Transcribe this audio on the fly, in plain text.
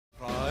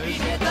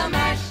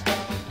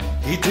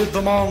did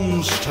the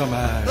Monster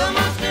Mash. The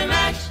Monster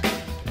Mash.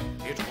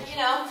 You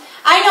know,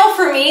 I know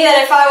for me that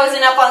if I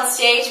wasn't up on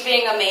stage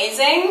being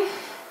amazing,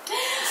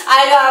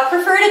 I'd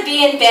prefer to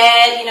be in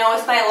bed, you know,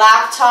 with my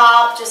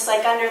laptop, just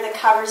like under the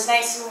covers,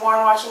 nice and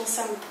warm, watching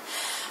some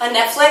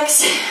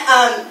Netflix.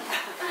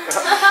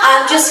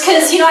 Just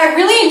because, you know, I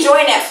really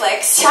enjoy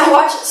Netflix. I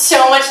watch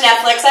so much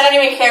Netflix. I don't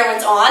even care when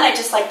it's on. I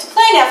just like to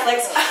play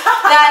Netflix.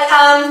 That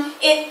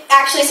it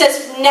actually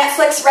says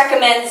Netflix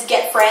recommends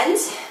Get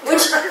Friends,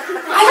 which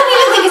I don't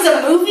even think is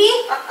a movie.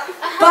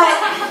 But,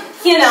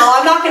 you know,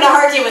 I'm not going to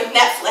argue with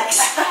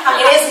Netflix.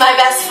 It is my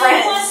best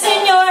friend. It's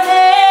in your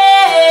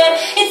head.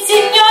 It's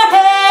in your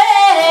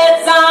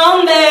head.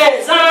 Zombie,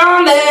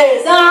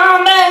 zombie,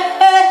 zombie.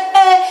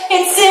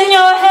 It's in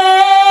your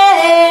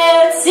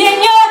head. It's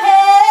in your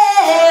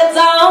head.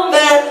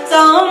 Zombie,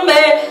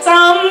 zombie,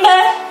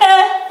 zombie.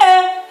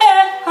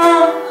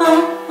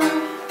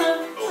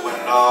 When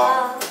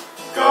all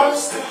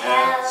goes to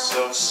hell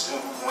so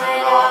soon,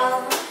 when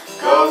all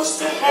goes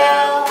to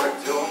hell, we're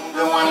doomed.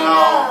 And when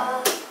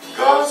all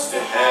goes to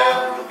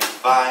hell, we'll be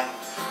fine.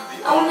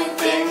 The only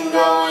thing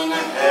going to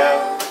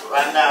hell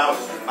right now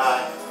is your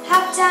mind.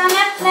 Hopped on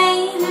that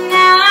plane and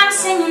now I'm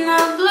singing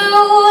the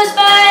blues,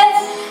 but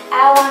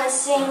I wanna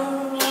sing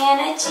in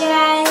a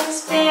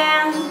jazz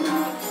band.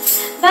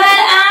 But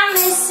I'm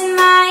missing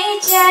my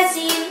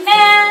jazzy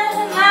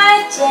man,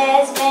 my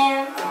jazz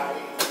band.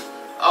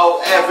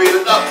 Oh, every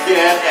look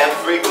and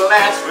every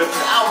glance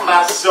rips out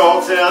my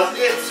soul, tells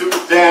it to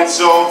dance.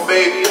 Oh,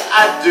 baby,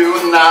 I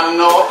do not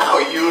know how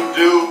you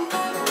do,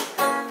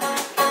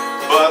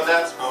 but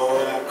that's all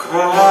I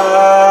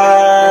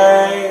cry.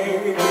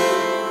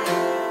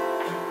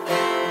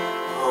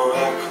 Oh,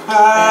 I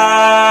cry.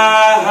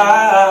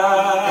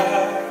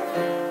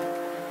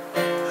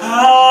 I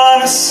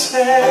wanna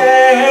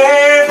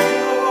save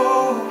you.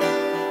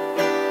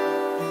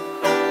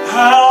 I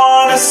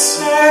wanna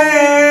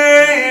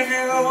save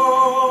you.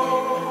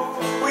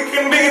 We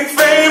can be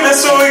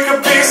famous or we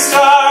could be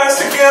stars,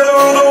 together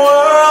rule the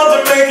world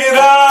and make it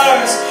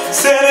ours.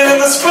 Standing in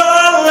the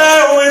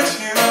spotlight with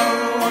you,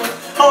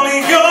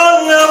 only your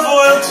love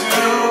will do.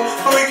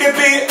 We could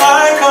be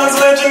icons,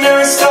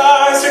 legendary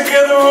stars,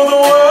 together rule the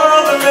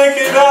world and make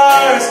it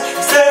ours.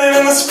 Standing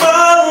in the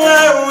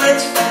spotlight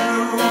with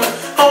you,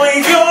 only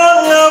your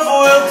love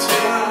will do.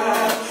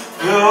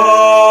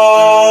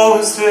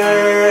 Those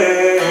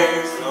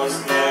days, those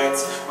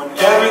nights when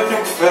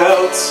everything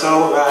felt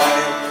so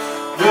right.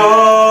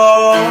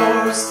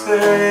 Those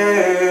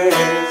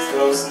days,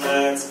 those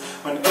nights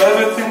when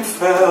everything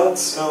felt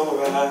so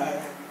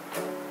right.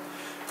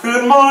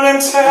 Good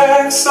morning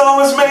texts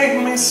always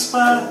made me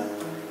smile.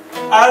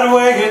 I'd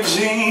wear your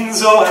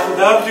jeans, oh I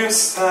loved your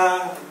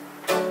style.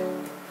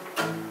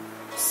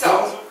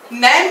 So,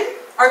 men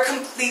are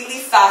completely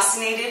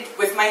fascinated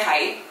with my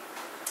height.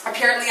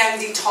 Apparently I'm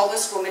the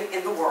tallest woman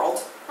in the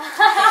world.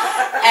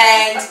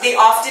 And they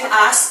often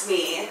ask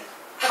me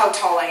how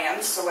tall I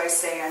am, so I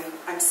say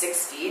I'm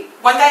 6 feet.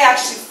 One guy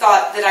actually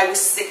thought that I was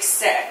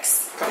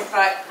 6'6". I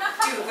thought,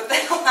 dude, what the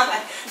hell am I?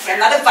 I'm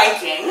not a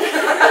Viking,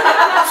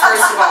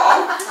 first of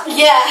all.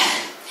 Yeah.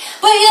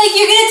 But like,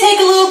 you're gonna take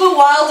a little bit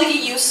while to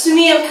get used to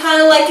me. I'm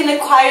kind of like an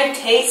acquired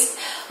taste,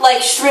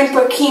 like shrimp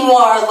or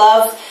quinoa or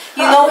love.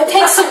 You know, it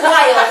takes a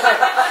while.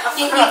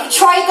 You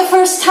try it the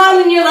first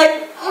time and you're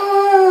like,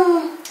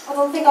 I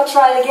don't think I'll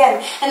try it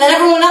again. And then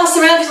everyone else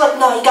around you's like,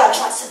 no, you gotta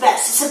try it. It's the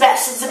best. It's the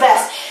best. It's the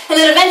best. And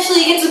then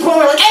eventually you get to the point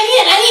where you're like, I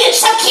need it.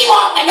 Stop quinoa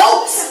on my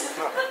nose.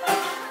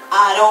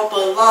 I don't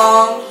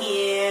belong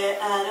here.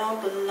 I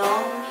don't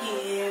belong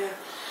here.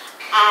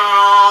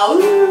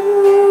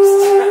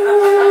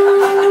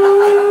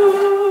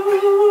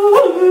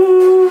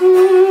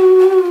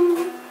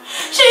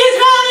 She's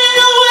running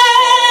away.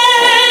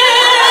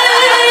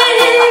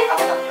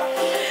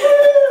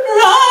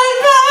 Run,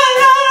 run,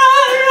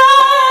 run,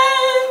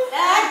 run.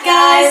 That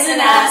guy's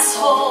an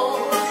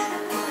asshole.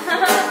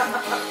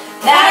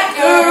 That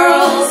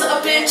girl's a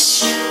bitch.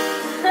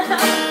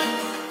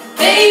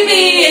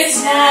 Baby, it's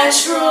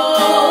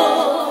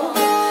natural.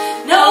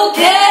 No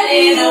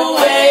getting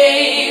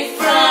away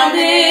from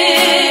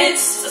it.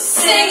 So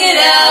sing it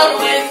out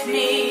with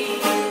me.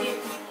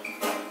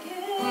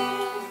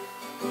 Yeah.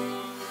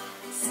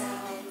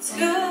 Sounds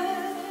good.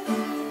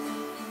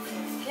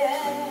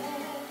 Yeah.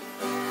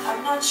 I'm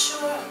not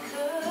sure I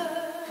could.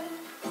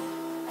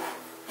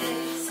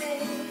 They say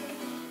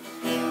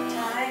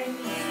time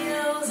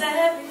heals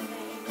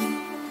everything,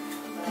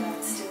 but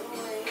I'm still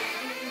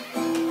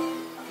waiting.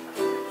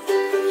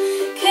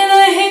 Can I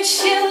hit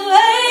you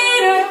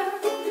later?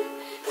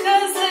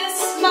 'Cause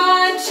it's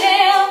my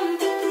jam.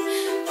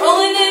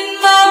 Rolling in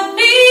my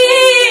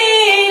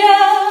beat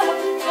up,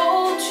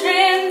 gold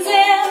Trans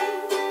Am.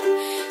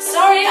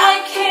 Sorry I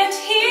can't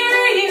hear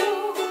you.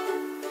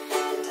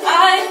 And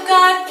I've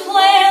got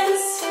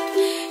plans.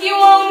 You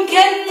won't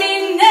get me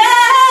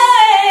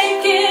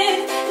naked.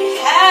 You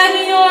had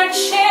your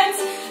chance.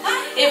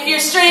 If you're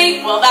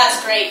straight, well that's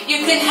great.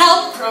 You can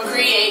help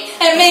procreate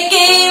and make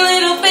gay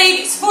little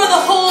babies for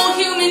the whole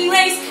human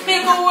race.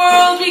 Make a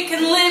world we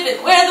can live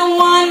and where the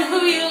one who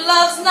you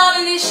love's not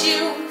an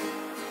issue.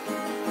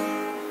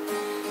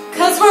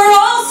 'Cause we're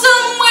all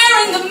somewhere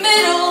in the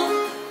middle.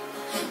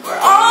 We're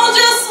all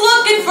just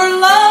looking for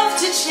love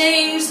to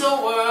change the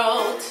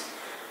world.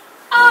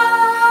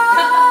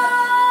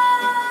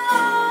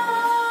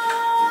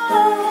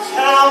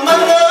 Tell my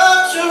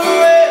love to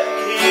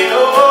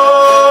radio.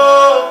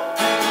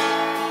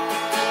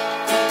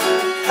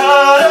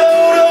 Cut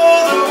out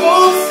all the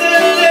rules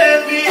that let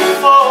me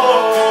fall.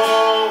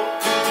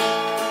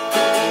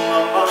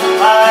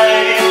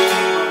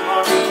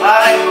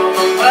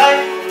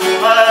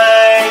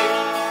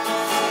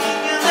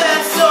 And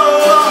that's so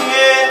long,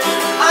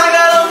 yeah. I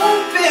got a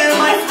lump in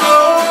my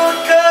throat,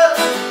 'cause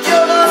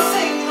you're not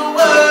singing the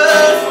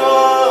words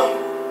wrong.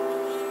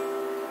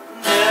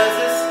 There's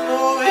this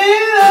movie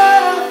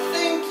that I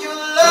think you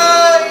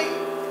like.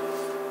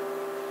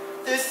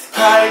 This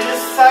guy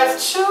decides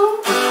to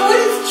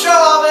quit his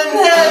job and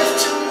heads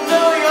to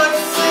New York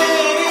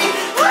City.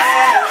 My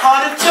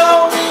anaconda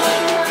don't.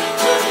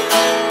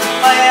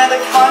 My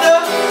anaconda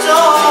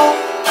don't.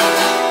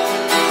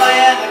 My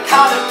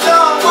anaconda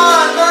don't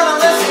want none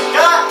unless it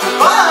got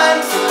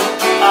buns.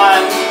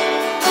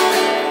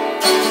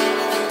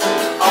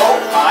 Oh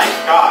my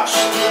gosh,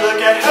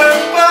 look at her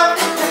butt.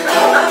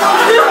 Oh my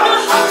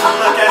gosh,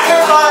 look at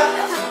her butt.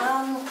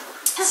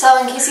 So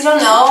in case you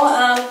don't know,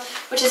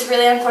 which is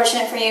really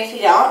unfortunate for you if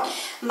you don't,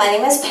 my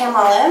name is Pam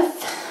Olive,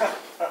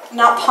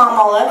 not Palm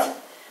Olive.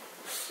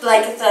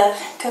 Like the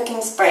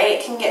cooking spray,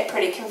 it can get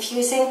pretty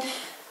confusing.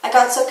 I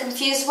got so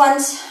confused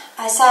once,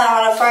 I sat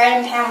on a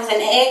frying pan with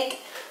an egg.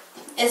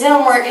 It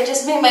didn't work, it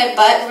just made my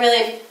butt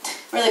really,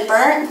 really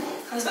burnt.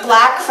 It was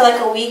black for like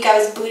a week, I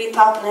was booty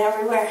popping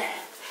everywhere.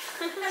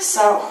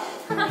 So.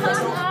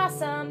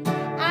 Awesome,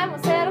 I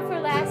won't settle for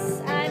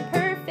less. I'm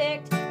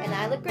perfect, and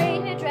I look great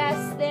in a dress.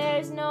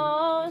 There's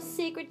no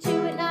secret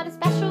to it, not a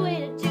special way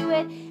to do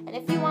it. And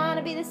if you want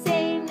to be the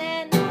same,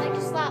 then like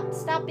just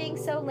stop being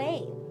so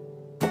lame.